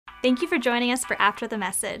Thank you for joining us for After the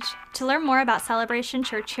Message. To learn more about Celebration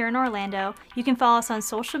Church here in Orlando, you can follow us on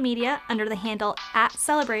social media under the handle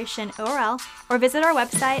 @CelebrationORL or visit our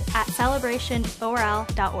website at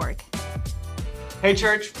celebrationorl.org. Hey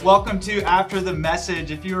church, welcome to After the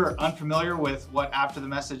Message. If you are unfamiliar with what After the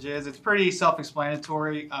Message is, it's pretty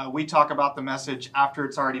self-explanatory. We talk about the message after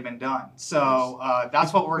it's already been done. So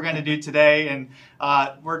that's what we're going to do today. And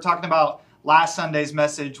we're talking about last Sunday's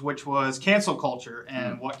message, which was cancel culture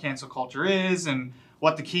and what cancel culture is and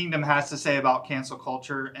what the kingdom has to say about cancel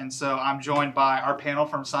culture. And so I'm joined by our panel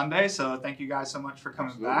from Sunday. So thank you guys so much for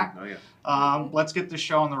coming back. Oh, yeah. Let's get this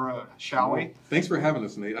show on the road, shall we? Thanks for having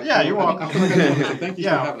us, Nate. You're welcome. I feel like I just want to say thank you for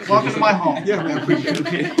having us. Welcome to my home. Yeah, man, I appreciate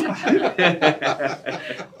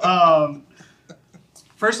it.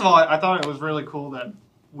 First of all, I thought it was really cool that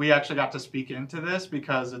we actually got to speak into this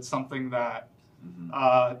because it's something that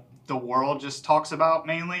the world just talks about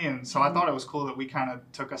mainly, and so I thought it was cool that we kind of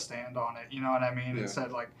took a stand on it, you know what I mean, and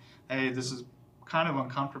said like, hey, this is kind of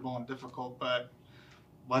uncomfortable and difficult, but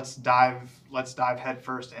let's dive head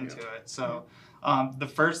first into it. So the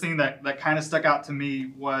first thing that kind of stuck out to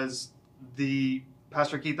me was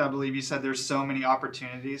Pastor Keith, I believe you said there's so many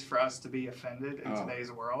opportunities for us to be offended in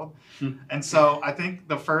today's world. And so I think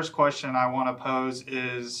the first question I want to pose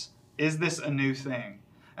is this a new thing?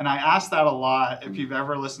 And I ask that a lot. If you've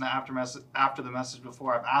ever listened to After the Message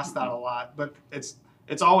before, I've asked that a lot. But it's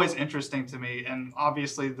always interesting to me. And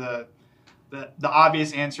obviously the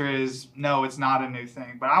obvious answer is no, it's not a new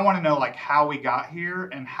thing. But I want to know like how we got here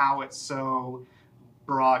and how it's so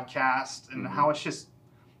broadcast and how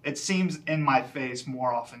it seems in my face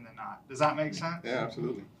more often than not. Does that make sense? Yeah,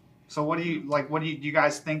 absolutely. So do you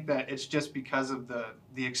guys think that it's just because of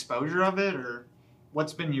the exposure of it, or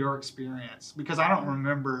what's been your experience? Because I don't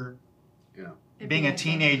remember being a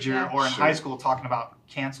teenager or in high school talking about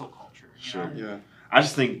cancel culture. Yeah. I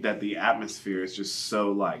just think that the atmosphere is just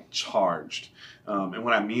so like charged. And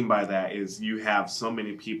what I mean by that is you have so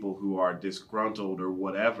many people who are disgruntled or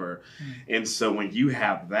whatever. And so when you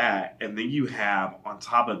have that, and then you have on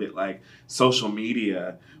top of it like social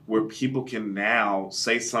media where people can now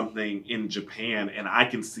say something in Japan and I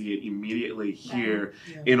can see it immediately here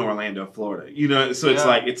in Orlando, Florida. You know, so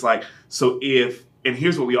it's like so and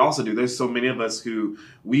here's what we also do. There's so many of us who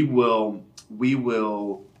we will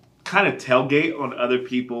kind of tailgate on other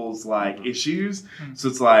people's like issues. So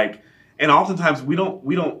it's like, and oftentimes we're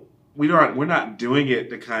not doing it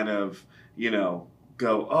to kind of,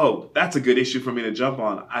 go, oh, that's a good issue for me to jump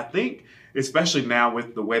on. I think, especially now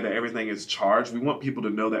with the way that everything is charged, we want people to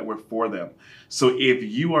know that we're for them. So if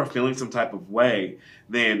you are feeling some type of way,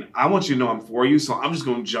 then I want you to know I'm for you. So I'm just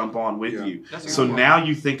going to jump on with you. So now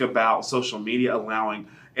you think about social media allowing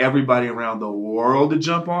everybody around the world to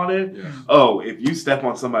jump on it. Oh, if you step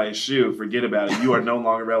on somebody's shoe, forget about it. You are no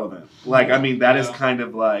longer relevant. Like, I mean, that is kind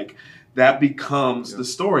of like, that becomes the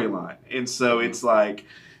storyline. And so it's like,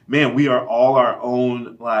 man, we are all our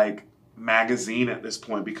own like magazine at this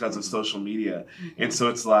point because of social media. And so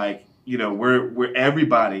it's like, we're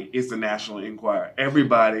everybody is the National Enquirer.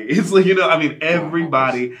 Everybody is like,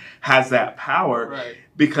 everybody has that power. Right.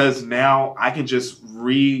 Because now I can just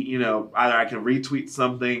either I can retweet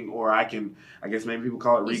something or I guess maybe people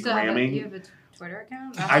call it regramming. You have a Twitter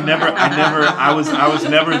account? I was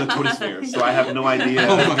never in the Twitter sphere, so I have no idea.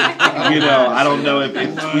 I don't know if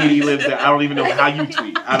Tweety lives there. I don't even know how you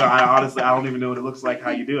tweet. I honestly don't even know what it looks like,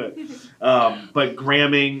 how you do it. But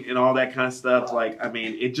gramming and all that kind of stuff,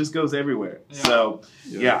 it just goes everywhere. Yeah. So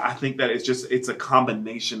I think that it's a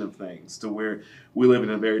combination of things to where we live in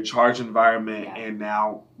a very charged environment, and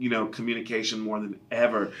now, communication more than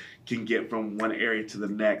ever can get from one area to the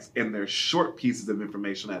next, and they're short pieces of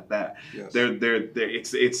information at that. Yes.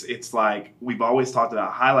 It's like we've always talked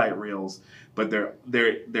about highlight reels, but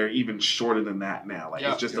they're even shorter than that now. Like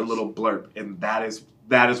it's just a little blurb, and that is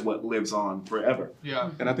what lives on forever. Yeah.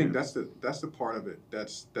 And I think that's the part of it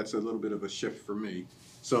that's a little bit of a shift for me.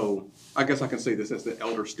 So I guess I can say this as the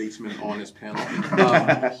elder statesman on this panel.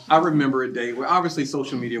 I remember a day where obviously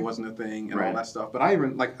social media wasn't a thing and all that stuff. But I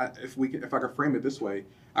even if I could frame it this way,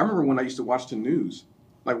 I remember when I used to watch the news.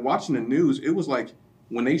 Like watching the news, it was like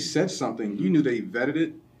when they said something, you knew they vetted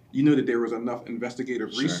it. You knew that there was enough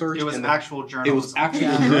investigative research. It was actual journalism. It was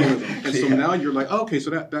actual journalism. And so now you're like, okay,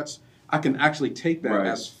 so that's I can actually take that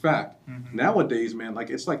as fact. Nowadays, man,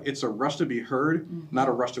 it's a rush to be heard, not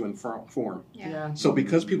a rush to inform. So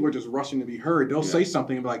because people are just rushing to be heard, they'll say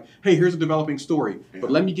something and be like, hey, here's a developing story,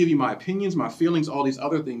 but let me give you my opinions, my feelings, all these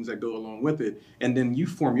other things that go along with it. And then you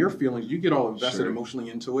form your feelings, you get all invested emotionally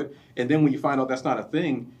into it. And then when you find out that's not a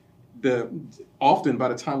thing, often by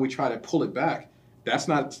the time we try to pull it back, that's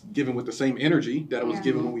not given with the same energy that it was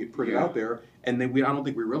given when we put it Yeah. out there. And then I don't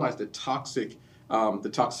think we realize the toxicity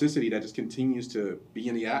that just continues to be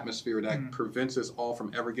in the atmosphere that prevents us all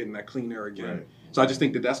from ever getting that clean air again. Right. So I just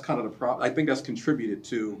think that's kind of the problem. I think that's contributed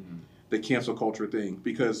to the cancel culture thing,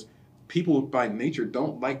 because people by nature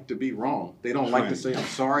don't like to be wrong. They don't like to say I'm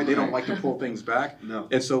sorry. They don't like to pull things back. No.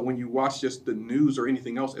 And so when you watch just the news or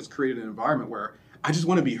anything else, it's created an environment where I just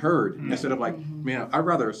want to be heard instead of like, man, I'd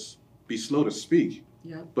rather be slow to speak.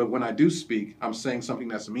 Yep. But when I do speak, I'm saying something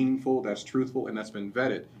that's meaningful, that's truthful, and that's been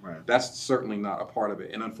vetted. Right. That's certainly not a part of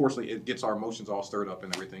it. And unfortunately, it gets our emotions all stirred up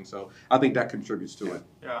and everything. So I think that contributes to it.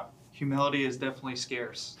 Yeah. Humility is definitely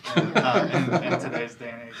scarce in today's day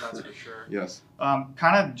and age, that's for sure. Yes.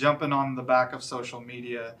 Kind of jumping on the back of social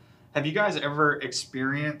media, have you guys ever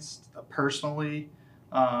experienced personally,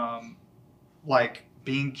 like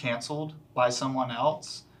being canceled by someone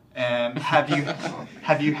else? And have you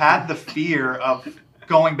had the fear of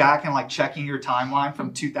going back and like checking your timeline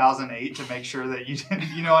from 2008 to make sure that you didn't,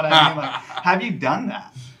 you know what I mean? Like, have you done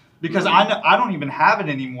that? Because I don't even have it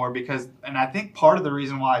anymore and I think part of the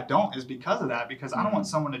reason why I don't is because of that, because I don't want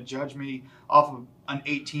someone to judge me off of an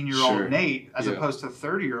 18-year-old Sure. Nate as opposed to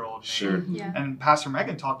 30-year-old Nate. Sure. Yeah. And Pastor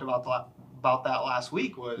Megan talked about that last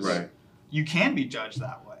week was Right. you can be judged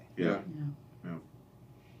that way. Yeah.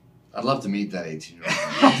 I'd love to meet that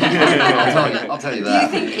 18-year-old. I'll tell you Do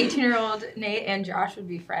that. you think 18-year-old Nate and Josh would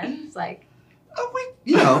be friends? Like,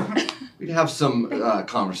 We'd have some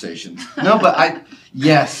conversations. No, but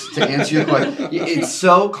yes, to answer your question, it's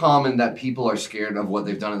so common that people are scared of what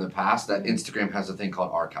they've done in the past that Instagram has a thing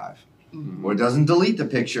called archive, where it doesn't delete the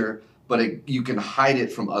picture, but you can hide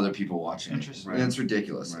it from other people watching it. Interesting. And it's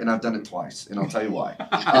ridiculous. Right. And I've done it twice, and I'll tell you why.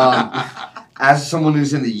 As someone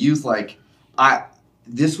who's in the youth,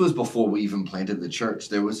 this was before we even planted the church.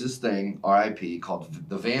 There was this thing, RIP, called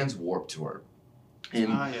the Vans Warped Tour. And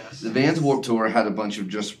Yes. the Vans Warped Tour had a bunch of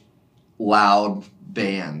just loud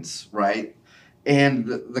bands, right? And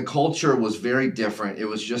the culture was very different. It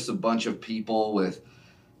was just a bunch of people with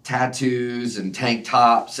tattoos and tank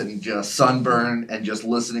tops and just sunburn and just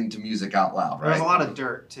listening to music out loud, right? There's a lot of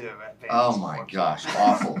dirt too at Vans. Oh my gosh,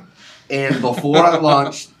 awful. And before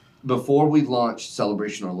we launched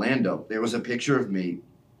Celebration Orlando, there was a picture of me,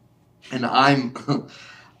 and I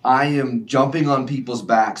am jumping on people's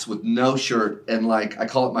backs with no shirt, and I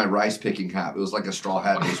call it my rice picking hat. It was like a straw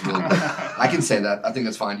hat. It was really good. I can say that. I think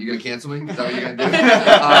that's fine. You gonna cancel me? Is that what you're gonna do?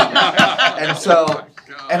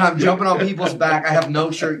 And I'm jumping on people's back. I have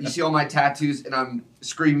no shirt. You see all my tattoos, and I'm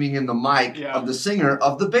screaming in the mic of the singer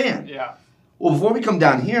of the band. Yeah. Well, before we come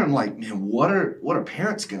down here, I'm like, man, what are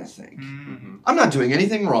parents gonna think? Mm-hmm. I'm not doing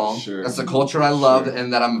anything wrong. Sure. That's the culture I love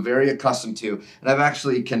and that I'm very accustomed to. And I've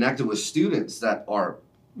actually connected with students that are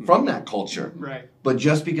from that culture. Right. But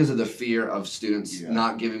just because of the fear of students Yeah.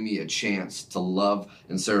 not giving me a chance to love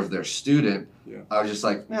and serve their student, I was just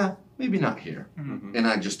like, maybe not here. Mm-hmm. And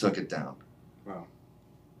I just took it down. Wow.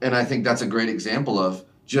 And I think that's a great example of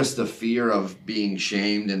just the fear of being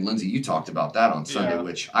shamed. And Lindsay, you talked about that on Sunday, Yeah.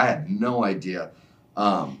 which I had no idea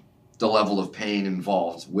the level of pain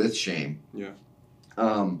involved with shame. Yeah.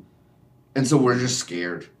 And so we're just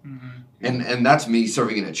scared. Mm-hmm. And that's me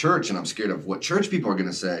serving in a church, and I'm scared of what church people are going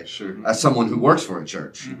to say Sure. as someone who works for a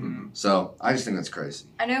church. Mm-hmm. So I just think that's crazy.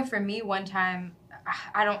 I know for me one time,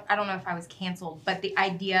 I don't know if I was canceled, but the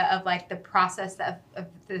idea of the process of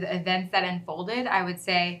the events that unfolded, I would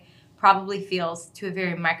say probably feels to a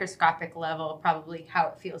very microscopic level, probably how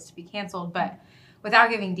it feels to be canceled, but without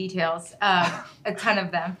giving details, a ton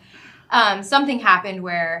of them. Something happened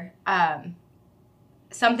where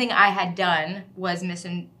something I had done was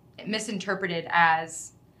misinterpreted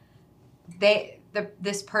as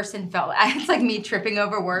this person felt. It's like me tripping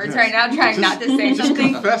over words right now, trying not to say Just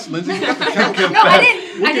something. confess, Lindsay. You got the confess. No,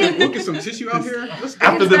 I didn't. We'll get some tissue out here. Let's go.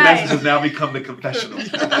 After the Right. message has now become the confessional.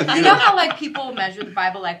 You know how people measure the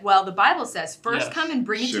Bible the Bible says first Yes. come and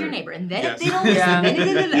bring it to Sure. your neighbor, and then Yes. if they don't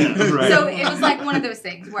listen, then Right. So it was one of those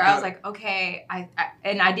things where I was like, okay, I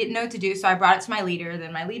didn't know what to do, so I brought it to my leader.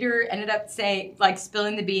 Then my leader ended up saying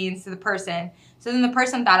spilling the beans to the person. So then the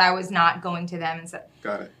person thought I was not going to them, and so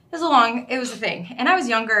Got it. it was a thing. And I was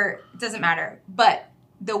younger, it doesn't matter. But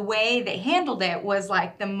the way they handled it was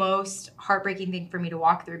the most heartbreaking thing for me to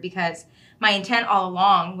walk through, because my intent all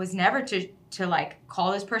along was never to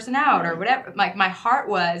call this person out or whatever. My heart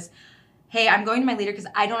was, hey, I'm going to my leader because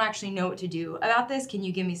I don't actually know what to do about this. Can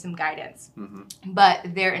you give me some guidance? Mm-hmm.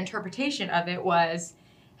 But their interpretation of it was,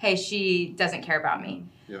 hey, she doesn't care about me.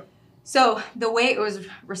 Yeah. So the way it was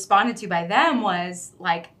responded to by them was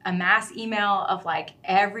like a mass email of like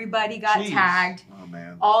everybody got Jeez. tagged, Oh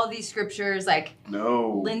man. all these scriptures, like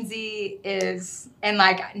No. Lindsay is, and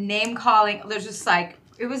like name calling. There's just like,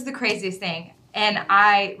 it was the craziest thing. And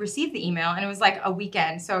I received the email and it was like a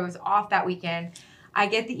weekend. So it was off that weekend. I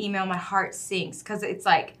get the email, my heart sinks because it's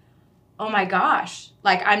like, oh my gosh,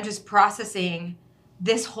 like I'm just processing.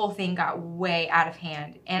 This whole thing got way out of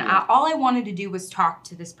hand. And all I wanted to do was talk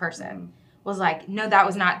to this person. Was like, no,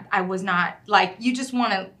 I was not, like, you just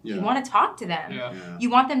want to, you want to talk to them. Yeah. Yeah. You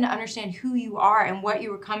want them to understand who you are and what you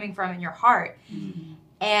were coming from in your heart.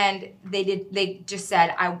 And they just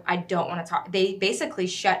said, I don't want to talk. They basically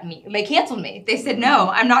shut me. They canceled me. They said, no,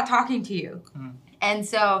 I'm not talking to you. And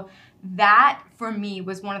so that for me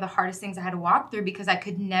was one of the hardest things I had to walk through because I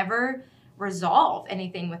could never resolve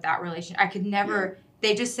anything with that relation. I could never,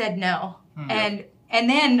 they just said no. And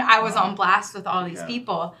then I was on blast with all these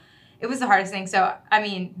people. It was the hardest thing. So, I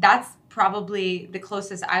mean, that's probably the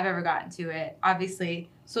closest I've ever gotten to it. Obviously,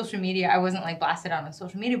 social media, I wasn't like blasted on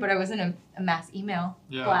social media, but I was in a mass email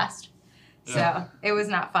blast. So it was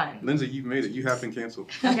not fun. Lindsay, you've made it. You have been canceled.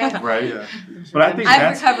 Okay. Right. Yeah. But I think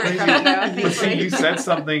I've that's recovered from it though, But see, thankfully. you said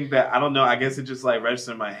something that I don't know. I guess it just like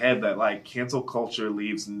registered in my head that like cancel culture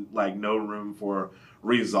leaves like no room for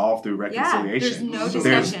resolve through reconciliation. there's no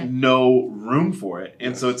There's discussion. no room for it,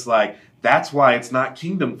 and so it's like that's why it's not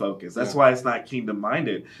kingdom focused. That's why it's not kingdom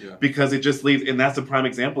minded, because it just leaves. And that's a prime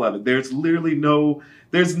example of it. There's literally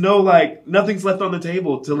there's no like nothing's left on the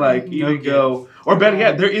table to like even go, or better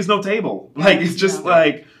yet, there is no table. Like it's just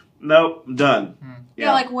like nope, done.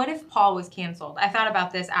 Yeah, like what if Paul was canceled? I thought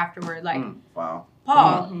about this afterward. Like, wow,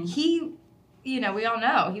 Paul, he, you know, we all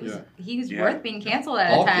know he was worth being canceled at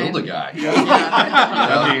Paul a time. killed a guy.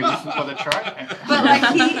 I mean, For the church. But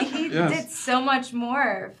like he did so much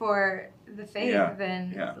more for the faith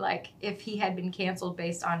than like if he had been canceled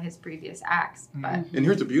based on his previous acts. But And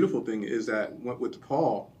here's the beautiful thing is that with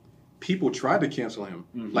Paul, people tried to cancel him.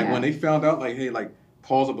 Like when they found out, like, hey, like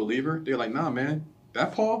Paul's a believer, they're like, nah, man,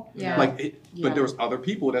 that Paul. Yeah. Like, but there was other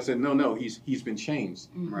people that said, no, he's been changed.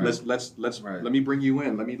 Right. Let's let me bring you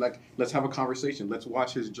in. Let's have a conversation. Let's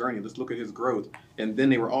watch his journey. Let's look at his growth. And then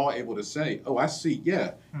they were all able to say, oh, I see.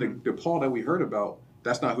 Yeah, the Paul that we heard about.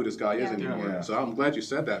 That's not who this guy is anymore. Yeah. So I'm glad you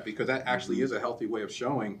said that because that actually is a healthy way of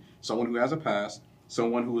showing someone who has a past,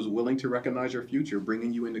 someone who is willing to recognize your future,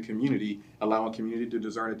 bringing you into community, allowing community to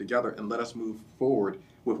discern it together, and let us move forward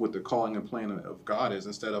with what the calling and plan of God is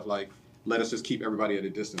instead of like, let us just keep everybody at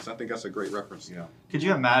a distance. I think that's a great reference. Yeah. Could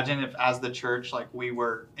you imagine if, as the church, like we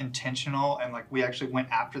were intentional and like we actually went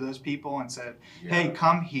after those people and said, "Hey,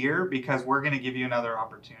 come here because we're going to give you another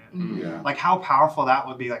opportunity." Yeah. Like how powerful that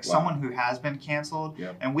would be. Like someone who has been canceled,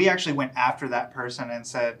 Yep. and we actually went after that person and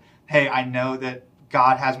said, "Hey, I know that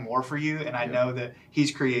God has more for you, and I know that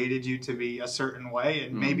He's created you to be a certain way,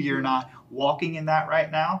 and maybe you're not walking in that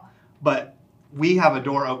right now, but." We have a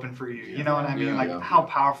door open for you. You know what I mean? How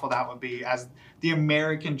powerful that would be as the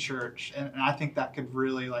American church. And I think that could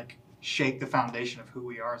really like shake the foundation of who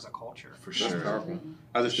we are as a culture. For That's sure. powerful.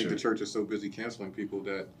 I just think the church is so busy canceling people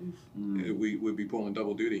that we would be pulling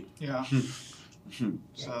double duty. Yeah.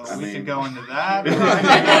 So I we mean- can go into that.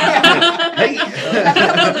 Hey.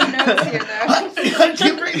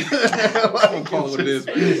 I'm gonna call it what it is,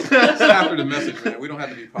 man. It's after the message, man. We don't have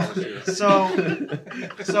to be polished here.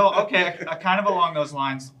 So okay, kind of along those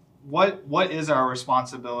lines, what is our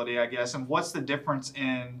responsibility, I guess, and what's the difference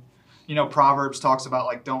in, you know, Proverbs talks about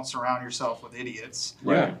like don't surround yourself with idiots.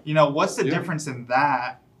 Yeah. You know, what's the difference in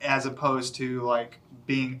that as opposed to like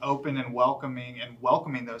being open and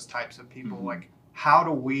welcoming those types of people? Like, how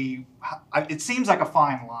do we? It seems like a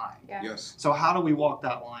fine line. yeah. Yes. So how do we walk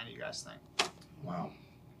that line? You guys think? Wow.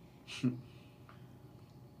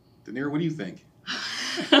 Daenerys, what do you think?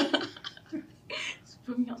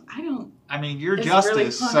 I don't. I mean, you're It's justice,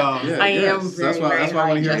 really so fun. I am That's very, why very I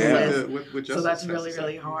want to hear high what justice. Justice So that's has to really, say.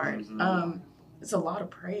 really hard. It's a lot of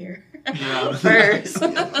prayer Yeah. first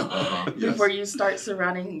Uh-huh. before you start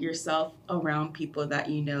surrounding yourself around people that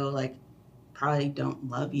you know like probably don't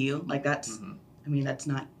love you. Like that's, I mean, that's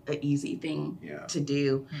not an easy thing to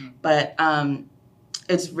do, but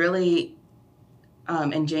it's really.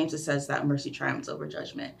 And James, it says that mercy triumphs over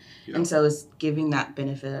judgment. Yeah. And so it's giving that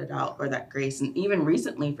benefit of the doubt or that grace. And even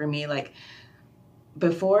recently for me, like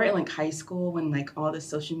before in like high school when like all this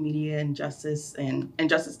social media and justice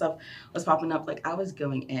stuff was popping up, like I was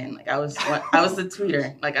going in. Like I was the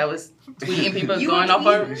tweeter. Like I was tweeting people going off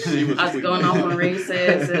on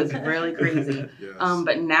races. It was really crazy. Yes.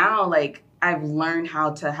 But now like I've learned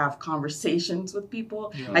how to have conversations with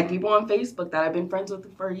people, like people on Facebook that I've been friends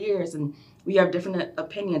with for years, and we have different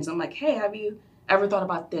opinions. I'm like, hey, have you ever thought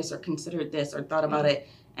about this or considered this or thought about it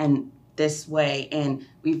and this way? And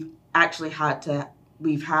we've actually had a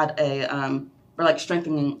we're like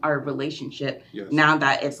strengthening our relationship now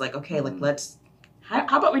that it's like, okay, like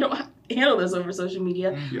how about we don't handle this over social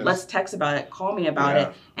media? Yes. Let's text about it, call me about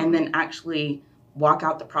it, and then actually walk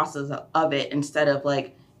out the process of it instead of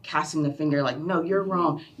like casting the finger like, no, you're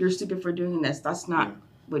wrong, you're stupid for doing this. That's not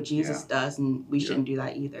what Jesus does, and we shouldn't do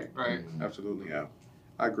that either. Right. Absolutely. Yeah.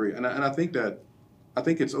 I agree. And I think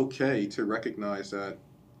it's okay to recognize that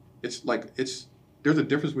there's a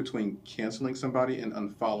difference between canceling somebody and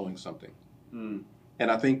unfollowing something.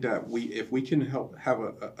 And I think that if we can have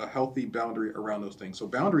a healthy boundary around those things. So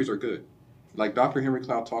boundaries are good. Like Dr. Henry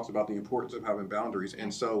Cloud talks about the importance of having boundaries.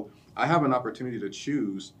 And so I have an opportunity to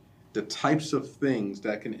choose the types of things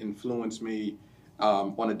that can influence me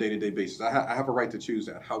on a day-to-day basis. I have a right to choose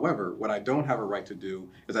that. However, what I don't have a right to do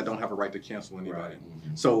is I don't have a right to cancel anybody.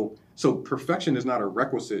 Right. So perfection is not a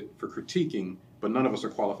requisite for critiquing, but none of us are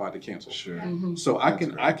qualified to cancel. Sure. So I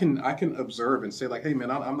can observe and say like, hey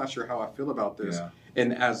man, I'm not sure how I feel about this. Yeah.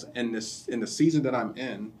 And in the season that I'm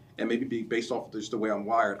in, and maybe be based off of just the way I'm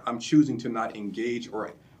wired, I'm choosing to not engage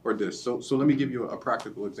or this. So let me give you a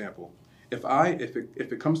practical example. If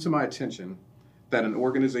it comes to my attention that an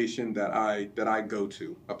organization that I go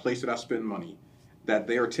to, a place that I spend money, that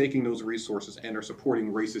they are taking those resources and are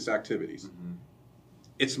supporting racist activities,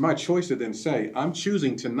 it's my choice to then say, I'm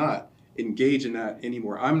choosing to not engage in that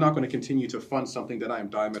anymore. I'm not going to continue to fund something that I am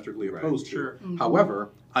diametrically opposed to. Sure. However,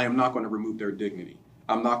 I am not going to remove their dignity.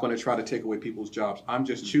 I'm not going to try to take away people's jobs. I'm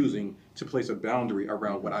just choosing to place a boundary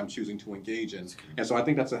around what I'm choosing to engage in. And so I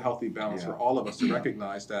think that's a healthy balance for all of us to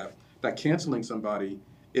recognize that canceling somebody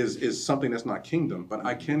is something that's not kingdom, but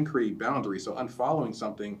I can create boundaries. So unfollowing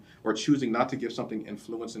something or choosing not to give something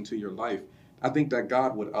influence into your life, I think that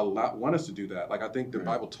God would want us to do that. Like I think the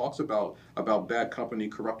Bible talks about bad company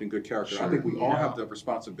corrupting good character. Sure. I think we all have the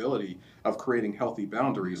responsibility of creating healthy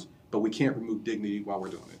boundaries, but we can't remove dignity while we're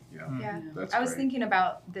doing it. I was thinking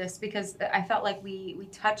about this because I felt like we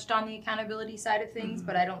touched on the accountability side of things,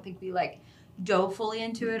 but I don't think we like dove fully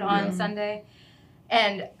into it on Sunday.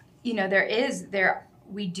 And you know,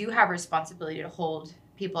 we do have a responsibility to hold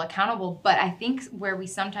people accountable, but I think where we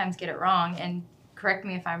sometimes get it wrong, and correct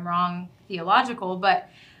me if I'm wrong theological, but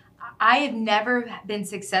I have never been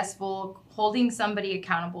successful holding somebody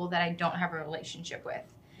accountable that I don't have a relationship with.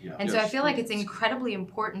 Yeah. And so I feel like it's incredibly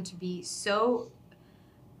important to be so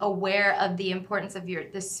aware of the importance of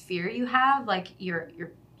the sphere you have, like your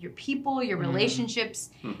people, your relationships,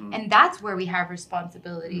 and that's where we have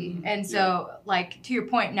responsibility. And so, like, to your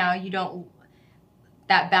point now, you don't,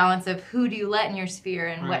 that balance of who do you let in your sphere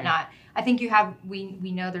and whatnot. I think you have, we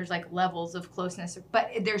know there's like levels of closeness,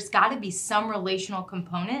 but there's got to be some relational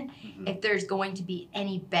component if there's going to be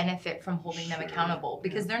any benefit from holding them accountable,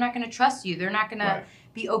 because they're not going to trust you. They're not going to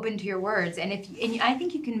be open to your words. And I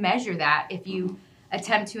think you can measure that if you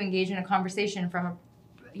attempt to engage in a conversation from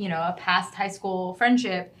a past high school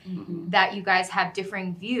friendship that you guys have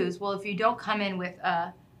differing views. Well, if you don't come in with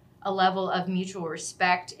a level of mutual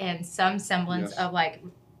respect and some semblance of like,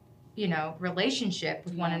 relationship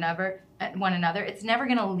with one another, it's never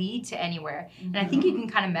going to lead to anywhere. And I think you can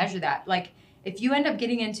kind of measure that. Like if you end up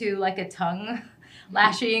getting into like a tongue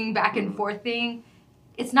lashing back and forth thing,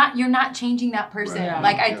 you're not changing that person.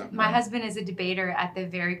 My husband is a debater at the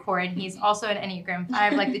very core, and he's also an Enneagram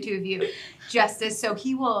 5, like the two of you, Justice. So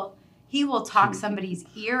he will talk somebody's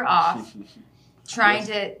ear off trying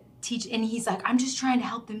to teach, and he's like, I'm just trying to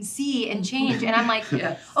help them see and change. And I'm like,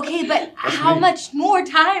 okay, but how much more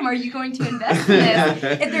time are you going to invest in this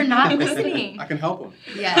if they're not listening? I can help them.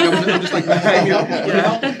 Yeah. I'm just like,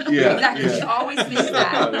 exactly. Yeah. She always thinks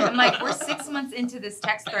that. I'm like, we're 6 months into this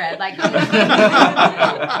text thread. Like,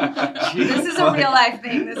 this is a real life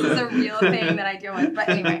thing. This is a real thing that I deal with. But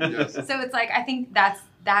anyway, so it's like, I think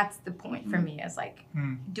that's the point for me, is like,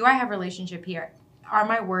 do I have a relationship here? Are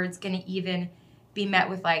my words going to even be met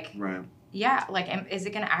with like, is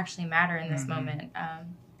it going to actually matter in this moment? I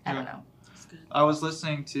don't know. I was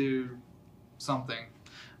listening to something,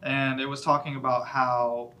 and it was talking about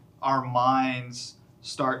how our minds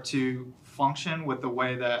start to function with the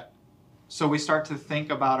way that, so we start to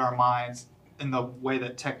think about our minds in the way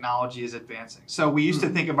that technology is advancing. So we used to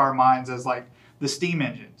think of our minds as like the steam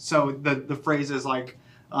engine. So the phrase is like,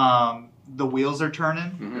 the wheels are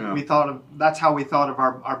turning. That's how we thought of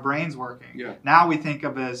our brains working. Now we think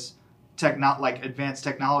of as advanced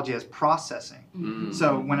technology as processing.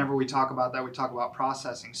 So whenever we talk about that, we talk about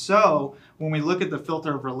processing. So when we look at the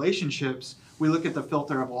filter of relationships, we look at the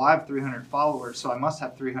filter of, well, I have 300 followers, so I must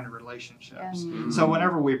have 300 relationships. Yeah. Mm-hmm. So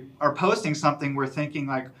whenever we are posting something, we're thinking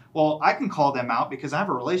like, well, I can call them out because I have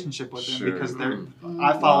a relationship with them Sure. because they're Mm-hmm.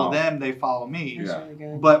 I follow Wow. them, they follow me. That's Yeah. really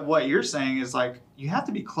good. But what you're saying is like you have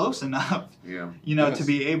to be close enough, Yeah. you know, Yes. to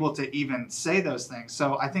be able to even say those things.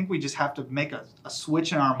 So I think we just have to make a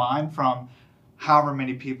switch in our mind from however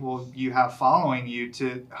many people you have following you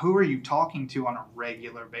to who are you talking to on a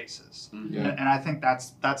regular basis. Yeah. And I think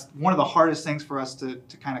that's one of the hardest things for us to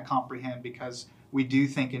kind of comprehend, because we do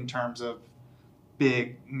think in terms of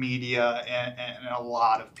big media and a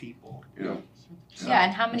lot of people. Yeah. Yeah,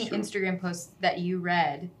 and how many That's true. Instagram posts that you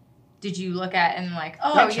read did you look at and like,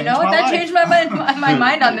 oh, That you know changed what? my That life. changed my mind, my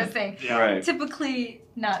mind on this thing. Right. Typically,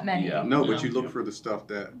 not many. Yeah. No, but you look for the stuff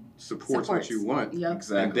that supports what you want. Yep.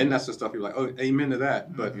 Exactly. And then that's the stuff you're like, oh, amen to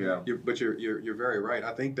that. But Yeah. you're very right.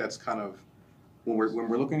 I think that's kind of when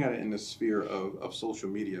we're looking at it in the sphere of social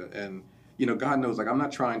media, and you know, God knows, like I'm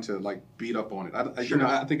not trying to like beat up on it. Sure. You know,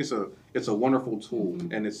 I think it's a wonderful tool,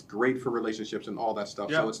 and it's great for relationships and all that stuff.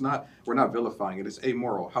 Yeah. So we're not vilifying it. It's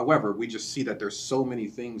amoral. However, we just see that there's so many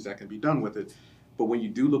things that can be done with it. But when you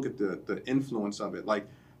do look at the influence of it, like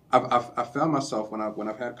I've found myself when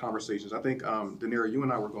I've had conversations. I think Danira, you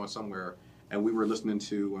and I were going somewhere, and we were listening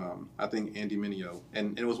to I think Andy Mineo,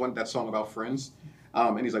 and it was that song about friends.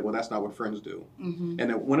 And he's like, well, that's not what friends do. Mm-hmm. And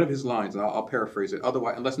then one of his lines, and I'll paraphrase it.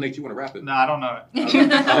 Otherwise, unless Nate, you want to rap it. No, I don't know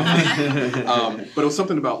it. But it was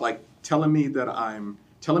something about like telling me that I'm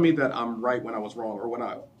right when I was wrong, or when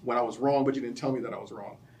I was wrong, but you didn't tell me that I was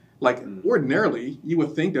wrong. Like ordinarily, you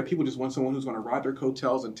would think that people just want someone who's going to ride their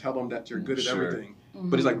coattails and tell them that you're good at Sure. everything.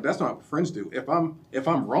 But it's like that's not what friends do. If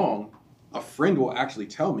I'm wrong, a friend will actually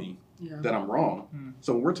tell me Yeah. that I'm wrong. Mm.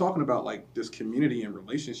 So when we're talking about like this community and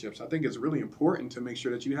relationships, I think it's really important to make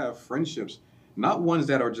sure that you have friendships, not ones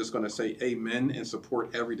that are just going to say amen and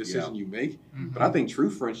support every decision you make. Mhm. But I think true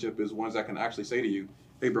friendship is ones that can actually say to you,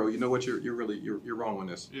 "Hey, bro, you know what? You're wrong on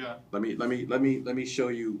this. Yeah. Let me show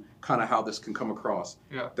you kind of how this can come across."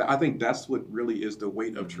 Yeah. I think that's what really is the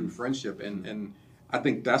weight of true friendship, and I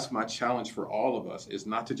think that's my challenge for all of us, is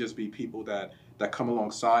not to just be people that come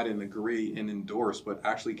alongside and agree and endorse, but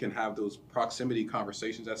actually can have those proximity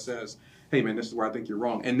conversations that says, "Hey, man, this is where I think you're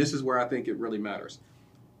wrong, and this is where I think it really matters."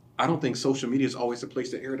 I don't think social media is always a place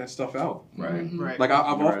to air that stuff out. Right. Right. Like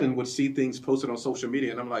I've Right. often would see things posted on social media,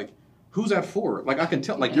 and I'm like, "Who's that for?" Like I can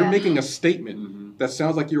tell, like you're Yeah. making a statement Mhm. that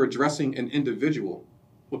sounds like you're addressing an individual.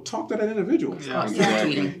 Well, talk to that individual. Yeah.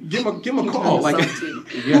 Exactly. Give him a Keep call. it Like,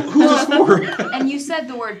 subtweet. Yeah. who's this for? And you said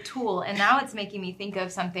the word tool, and now it's making me think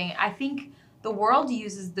of something. I think the world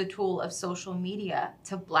uses the tool of social media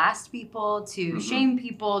to blast people, to shame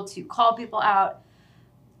people, to call people out.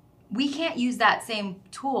 We can't use that same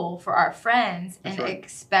tool for our friends and That's right.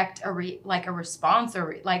 expect a response,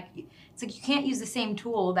 or like it's like you can't use the same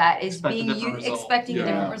tool that is Expect a being different used result. expecting Yeah. a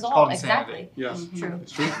different It's result. called Exactly. Yes, True.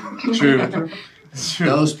 it's true. True. It's true.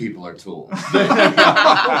 Those people are tools.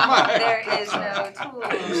 There is no tool.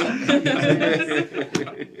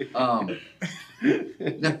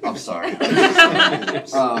 No, I'm sorry.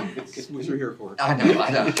 That's what you're here for. I know.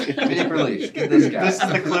 Comedic relief. Get this guy. This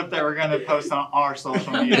is the clip that we're going to post on our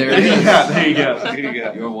social media. There it is. Yeah, there you go. There you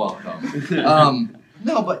go. You're welcome.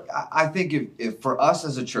 No, but I think if for us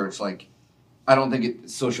as a church, like, I don't think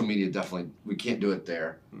social media definitely, we can't do it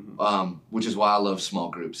there. Which is why I love small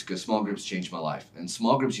groups, because small groups changed my life. In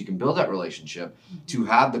small groups, you can build that relationship to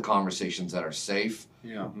have the conversations that are safe,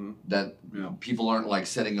 Yeah. that Yeah. people aren't like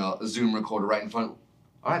setting a Zoom recorder right in front.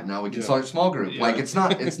 All right, now we can Yeah. start a small group. Yeah. Like it's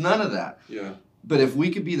none of that. Yeah. But if we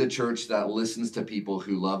could be the church that listens to people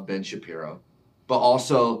who love Ben Shapiro, but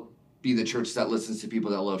also be the church that listens to people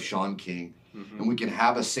that love Sean King, and we can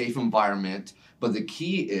have a safe environment. But the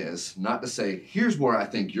key is not to say, here's where I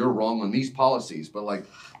think you're wrong on these policies, but like,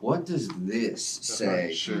 what does this say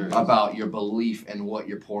right. Sure. about your belief and what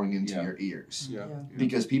you're pouring into Yeah. your ears? Yeah.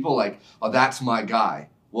 Because people like, oh, that's my guy.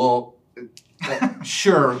 Well,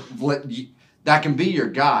 sure, that can be your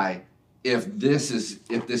guy if this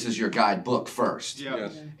is your guidebook first. Yeah.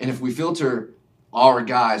 Yes. And if we filter our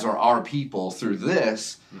guys or our people through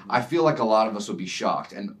this, I feel like a lot of us would be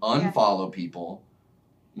shocked and unfollow people,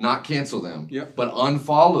 not cancel them, Yep. but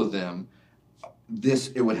unfollow them.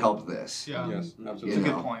 It would help this. Yeah. Yes. It's Absolutely. a You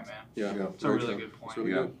good know. point, man. Yeah. It's a really good point. It's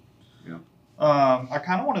really Yeah. good. I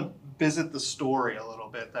kind of want to visit the story a little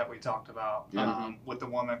bit that we talked about Yeah. with the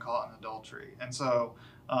woman caught in adultery. And so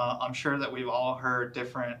I'm sure that we've all heard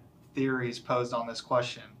different theories posed on this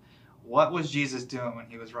question. What was Jesus doing when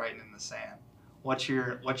he was writing in the sand? What's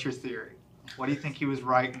your theory? What do you think he was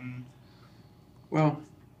writing? Well,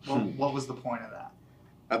 What was the point of that?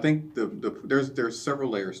 I think there's several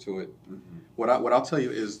layers to it. Mhm. What I'll tell you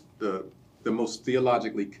is the most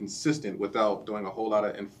theologically consistent, without doing a whole lot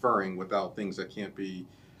of inferring, without things that can't be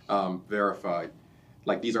verified.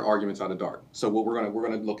 Like, these are arguments out of the dark. So what we're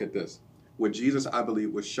gonna look at this. What Jesus, I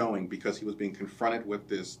believe, was showing, because he was being confronted with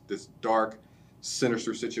this dark,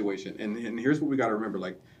 sinister situation. And here's what we got to remember.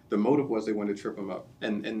 Like, the motive was they wanted to trip him up.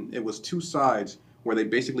 And it was two sides where they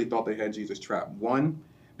basically thought they had Jesus trapped. One,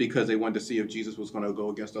 because they wanted to see if Jesus was going to go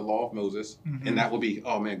against the law of Moses, and that would be,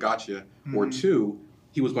 oh man, gotcha. Or two,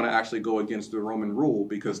 he was going to actually go against the Roman rule,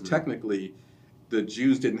 because technically the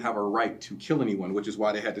Jews didn't have a right to kill anyone, which is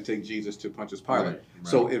why they had to take Jesus to Pontius Pilate. Right.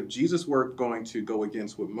 So if Jesus were going to go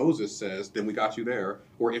against what Moses says, then we got you there.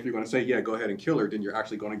 Or if you're going to say, yeah, go ahead and kill her, then you're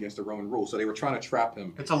actually going against the Roman rule. So they were trying to trap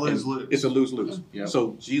him. It's a lose-lose. It's a lose-lose. Yep.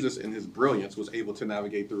 So Jesus, in his brilliance, was able to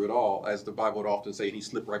navigate through it all. As the Bible would often say, he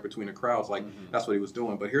slipped right between the crowds. Like, that's what he was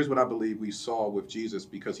doing. But here's what I believe we saw with Jesus,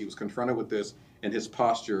 because he was confronted with this, and his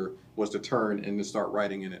posture was to turn and to start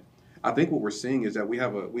writing in it. I think what we're seeing is that we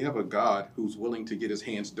have a God who's willing to get his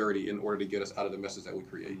hands dirty in order to get us out of the messes that we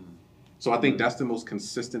create. So I think that's the most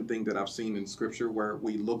consistent thing that I've seen in Scripture, where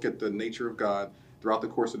we look at the nature of God throughout the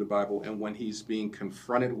course of the Bible, and when he's being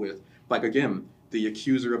confronted with, like, again, the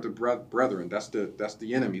accuser of the brethren, that's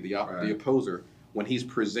the enemy, the opposer. When he's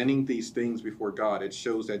presenting these things before God, it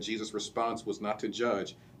shows that Jesus' response was not to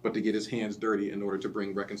judge, but to get his hands dirty in order to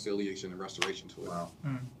bring reconciliation and restoration to it. Wow.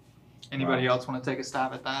 Anybody else want to take a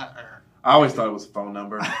stab at that? Or? I always thought it was a phone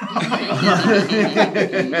number.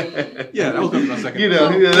 Yeah, that was my second. You know,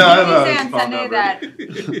 Well, you know, I know did you say it's on phone Sunday number. that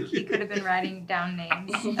he could have been writing down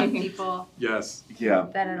names of people Yes, Yeah.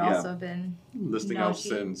 that had also been listing No, out she-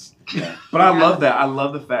 sins. Yeah. But I love that. I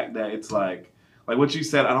love the fact that it's like what you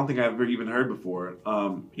said, I don't think I've ever even heard before.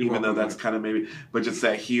 Even though that's kind of maybe, but just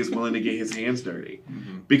that he is willing to get his hands dirty.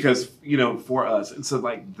 Because, you know, for us. And so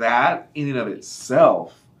like that in and of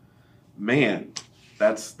itself, man,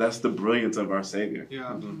 that's the brilliance of our Savior.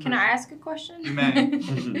 Yeah. Can I ask a question? You may.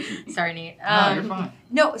 Sorry, Nate. No, you're fine.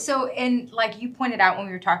 No, so like you pointed out when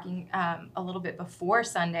we were talking a little bit before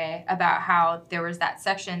Sunday about how there was that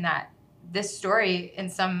section that this story in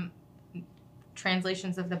some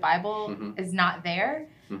translations of the Bible is not there.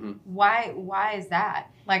 Why is that?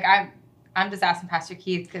 Like I'm just asking Pastor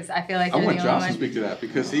Keith because I feel like I you're want the only Josh to one. speak to that,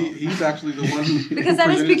 because he's actually the one. Because that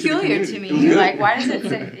is presented it peculiar the to community. me. It was Like, good. why does it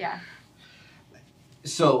say? Yeah.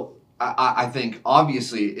 So I think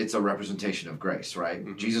obviously it's a representation of grace, right?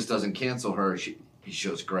 Mhm. Jesus doesn't cancel her; he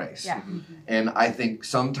shows grace. Yeah. And I think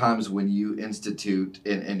sometimes when you institute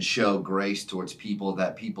and show grace towards people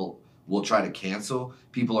that people will try to cancel,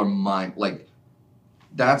 people are like.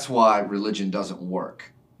 That's why religion doesn't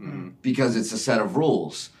work, because it's a set of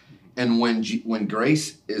rules. And when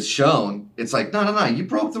grace is shown, it's like, no, you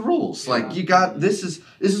broke the rules. Like, you got this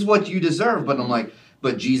is what you deserve. But I'm like,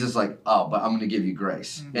 but Jesus like, oh, but I'm going to give you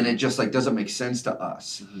grace, and it just like doesn't make sense to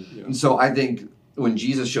us. Yeah. And so I think when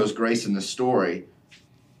Jesus shows grace in the story,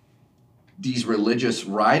 these religious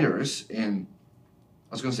writers and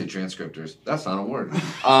I was going to say transcriptors. That's not a word.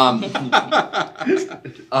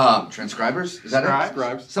 Transcribers? Is that it?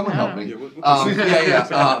 Scribes. Someone help me. Yeah, what-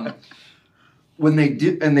 Yeah. When they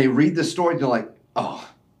did, and they read the story, they're like, "Oh,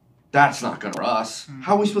 that's not going to us.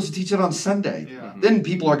 How are we supposed to teach it on Sunday?" Yeah. Then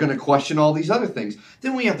people are going to question all these other things.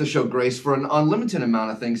 Then we have to show grace for an unlimited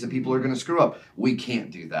amount of things that people are going to screw up. We can't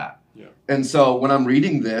do that. Yeah. And so when I'm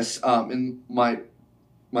reading this in my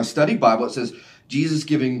study Bible, it says Jesus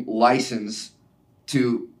giving license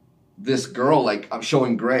to this girl, like I'm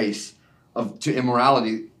showing grace to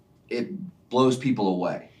immorality. It blows people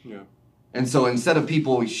away. Yeah. And so instead of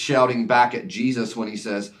people shouting back at Jesus when he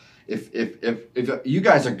says, if you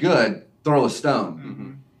guys are good, throw a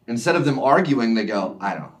stone. Instead of them arguing, they go,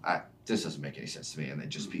 this doesn't make any sense to me, and they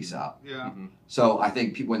just peace out. Yeah. So I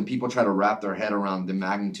think when people try to wrap their head around the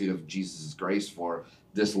magnitude of Jesus' grace for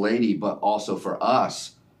this lady, but also for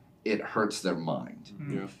us, it hurts their mind.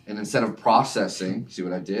 Yeah. And instead of processing, see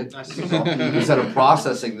what I did? I see. Instead of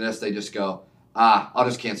processing this, they just go, I'll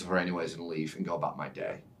just cancel her anyways and leave and go about my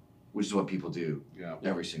day, which is what people do Yeah.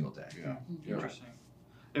 every single day. Yeah. Interesting.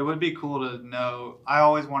 It would be cool to know. I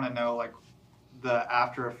always want to know like the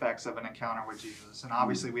after effects of an encounter with Jesus, and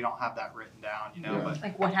obviously we don't have that written down, you know. Yeah. But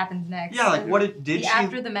Like what happens next? yeah, like what did the she?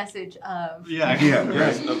 after the message of. Yeah.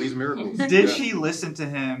 Yes, of these miracles. Did Yeah. she listen to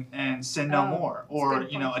him and sin no Oh, more, that's a or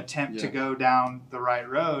good you know point. attempt to Yeah. go down the right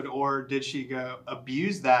road, or did she go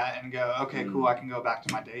abuse that and go, okay, cool, I can go back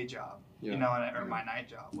to my day job? you know, or my night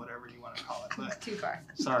job, whatever you want to call it. But Too far.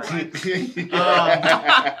 sorry.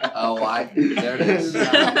 Oh, there it is.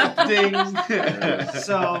 Ding.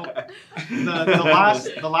 So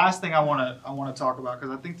the last thing I want to talk about,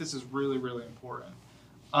 because I think this is really, really important.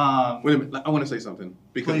 Wait a minute, I want to say something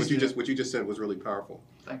because Please what you just said was really powerful.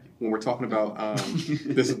 Thank you. When we're talking about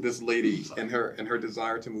this lady and her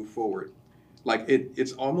desire to move forward, like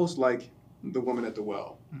it's almost like the woman at the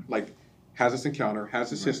well, like has this encounter, has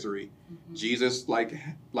this history. Jesus like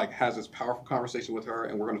has this powerful conversation with her,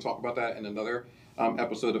 and we're going to talk about that in another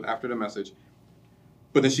episode of After the Message.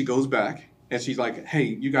 But then she goes back and she's like, "Hey,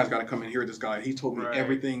 you guys got to come and hear this guy. He told me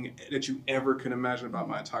everything that you ever could imagine about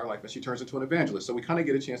my entire life." And she turns into an evangelist. So we kind of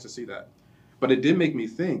get a chance to see that. But it did make me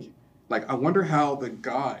think, like, I wonder how the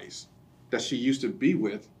guys that she used to be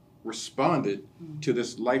with responded to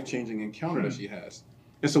this life-changing encounter that she has.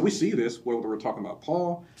 And so we see this, whether we're talking about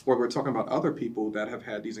Paul, whether we're talking about other people that have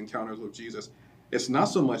had these encounters with Jesus. It's not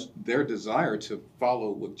so much their desire to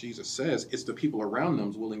follow what Jesus says, it's the people around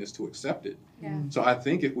them's willingness to accept it. Yeah. So I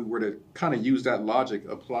think if we were to kind of use that logic,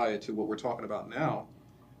 apply it to what we're talking about now,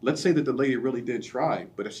 let's say that the lady really did try,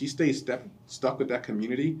 but if she stays stuck with that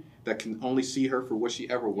community that can only see her for what she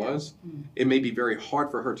ever was, it may be very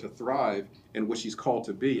hard for her to thrive in what she's called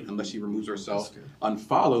to be unless she removes herself,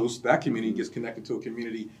 unfollows that community, gets connected to a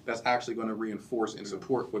community that's actually going to reinforce and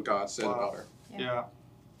support what God said about her. Yeah.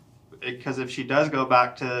 Because if she does go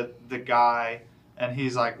back to the guy and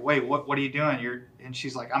he's like, "Wait, what are you doing?" And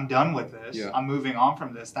she's like, "I'm done with this. Yeah. I'm moving on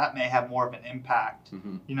from this." That may have more of an impact.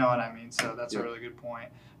 Mm-hmm. You know what I mean? So that's a really good point.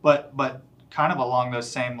 But kind of along those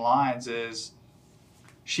same lines is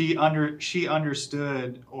she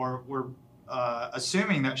understood, or we're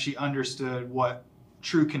assuming that she understood what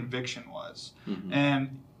true conviction was. Mm-hmm.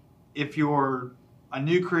 And if you're a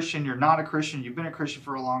new Christian, you're not a Christian, you've been a Christian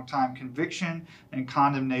for a long time, conviction and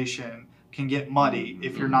condemnation can get muddy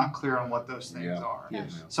if you're not clear on what those things are.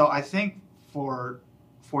 Yes. So I think for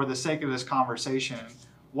the sake of this conversation,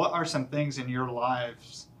 what are some things in your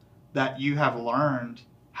lives that you have learned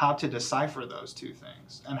how to decipher those two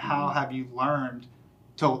things? And how have you learned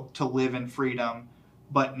to live in freedom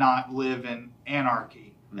but not live in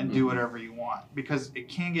anarchy and do whatever you want? Because it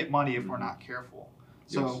can get muddy if we're not careful.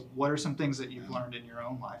 So what are some things that you've learned in your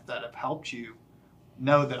own life that have helped you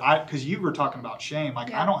know that because you were talking about shame,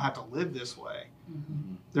 like I don't have to live this way.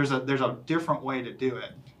 There's a different way to do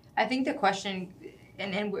it. I think the question,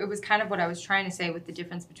 and it was kind of what I was trying to say with the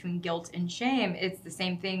difference between guilt and shame. It's the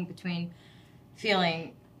same thing between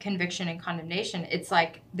feeling conviction and condemnation. It's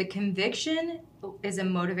like the conviction is a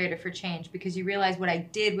motivator for change because you realize what I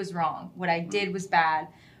did was wrong, what I did was bad,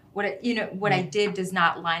 what I did does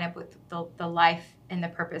not line up with the life and the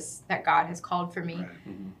purpose that God has called for me. Right.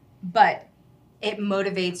 But it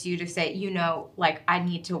motivates you to say, like I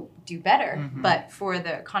need to do better. But for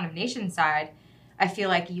the condemnation side, I feel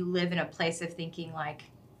like you live in a place of thinking like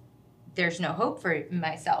there's no hope for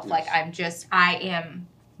myself. Like I am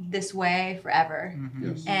this way forever.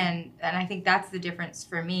 Yes. And I think that's the difference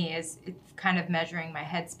for me is it's kind of measuring my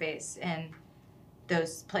headspace in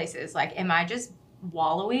those places. Like, am I just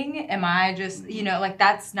wallowing? Am I just, like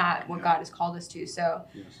that's not what God has called us to. So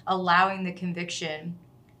allowing the conviction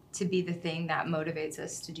to be the thing that motivates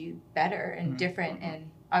us to do better and different. And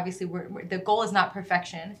obviously the goal is not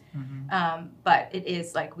perfection, but it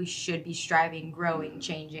is like we should be striving, growing,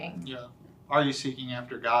 changing. Yeah. Are you seeking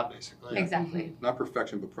after God, basically? Exactly. Not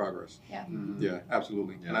perfection, but progress. Yeah. Yeah,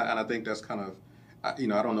 absolutely. Yeah. And I think that's kind of, I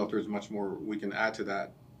don't know if there's much more we can add to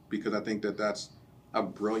that because I think that that's a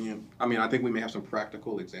brilliant, I think we may have some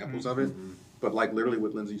practical examples of it, but like literally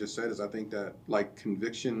what Lindsay just said is I think that like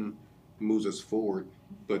conviction moves us forward,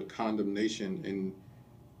 but condemnation and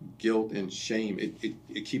guilt and shame,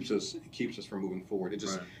 it keeps us from moving forward. It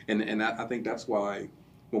just, and I think that's why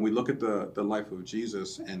when we look at the life of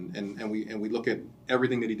Jesus and we look at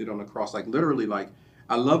everything that he did on the cross, like literally, like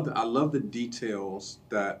I love the details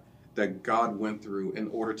that God went through in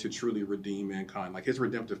order to truly redeem mankind, like his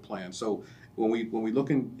redemptive plan. So when we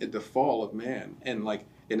look at the fall of man and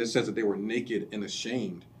it says that they were naked and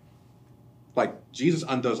ashamed, like Jesus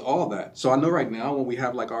undoes all that. So I know right now when we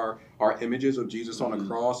have like our images of Jesus on a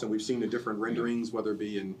cross and we've seen the different renderings, whether it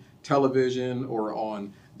be in television or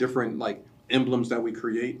on different like emblems that we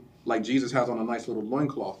create, like Jesus has on a nice little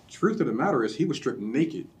loincloth. Truth of the matter is he was stripped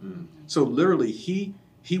naked. So literally he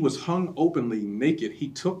was hung openly naked. He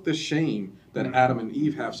took the shame that Adam and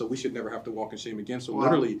Eve have, so we should never have to walk in shame again. So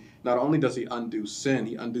literally, not only does he undo sin,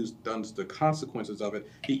 he undoes the consequences of it.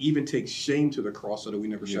 He even takes shame to the cross so that we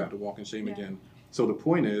never should have to walk in shame again. So the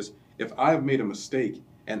point is, if I have made a mistake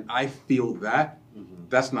and I feel that,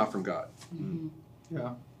 that's not from God.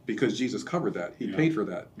 Yeah. because Jesus covered that. He Yeah. paid for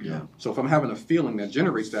that. Yeah. So if I'm having a feeling that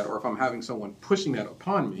generates that, or if I'm having someone pushing that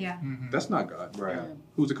upon me, Yeah. that's not God. Right.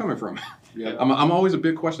 Who's it coming from? Yeah. I'm always a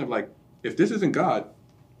big question of like, if this isn't God,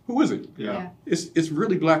 who is it? Yeah. It's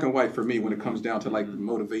really black and white for me when it comes down to like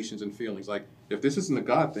motivations and feelings. Like, if this isn't a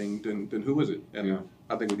God thing, then who is it? And Yeah.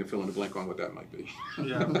 I think we can fill in the blank on what that might be.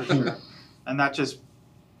 Yeah, for sure. And that just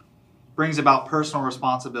brings about personal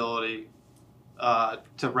responsibility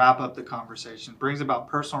to wrap up the conversation. Brings about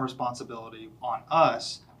personal responsibility on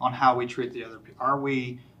us on how we treat the other people. Are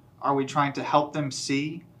we trying to help them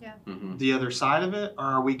see Mhm. the other side of it, or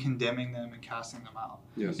are we condemning them and casting them out?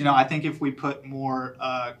 Yes. You know, I think if we put more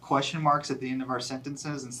question marks at the end of our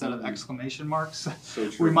sentences instead of Mhm. exclamation marks, So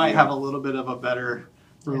true. we might Yeah. have a little bit of a better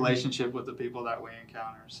relationship with the people that we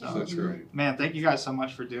encounter. So true. Man, thank you guys so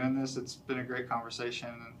much for doing this. It's been a great conversation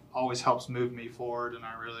and always helps move me forward, and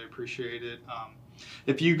I really appreciate it.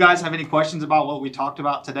 If you guys have any questions about what we talked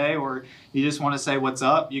about today, or you just want to say what's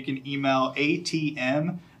up, you can email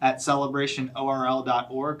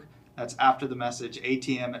atm@celebrationorl.org. That's after the message,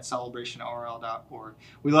 atm@celebrationorl.org.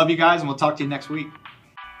 We love you guys, and we'll talk to you next week.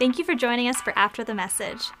 Thank you for joining us for After the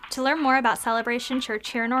Message. To learn more about Celebration Church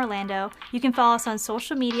here in Orlando, you can follow us on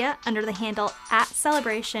social media under the handle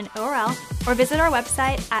 @CelebrationORL or visit our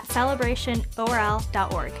website at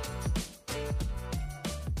celebrationorl.org.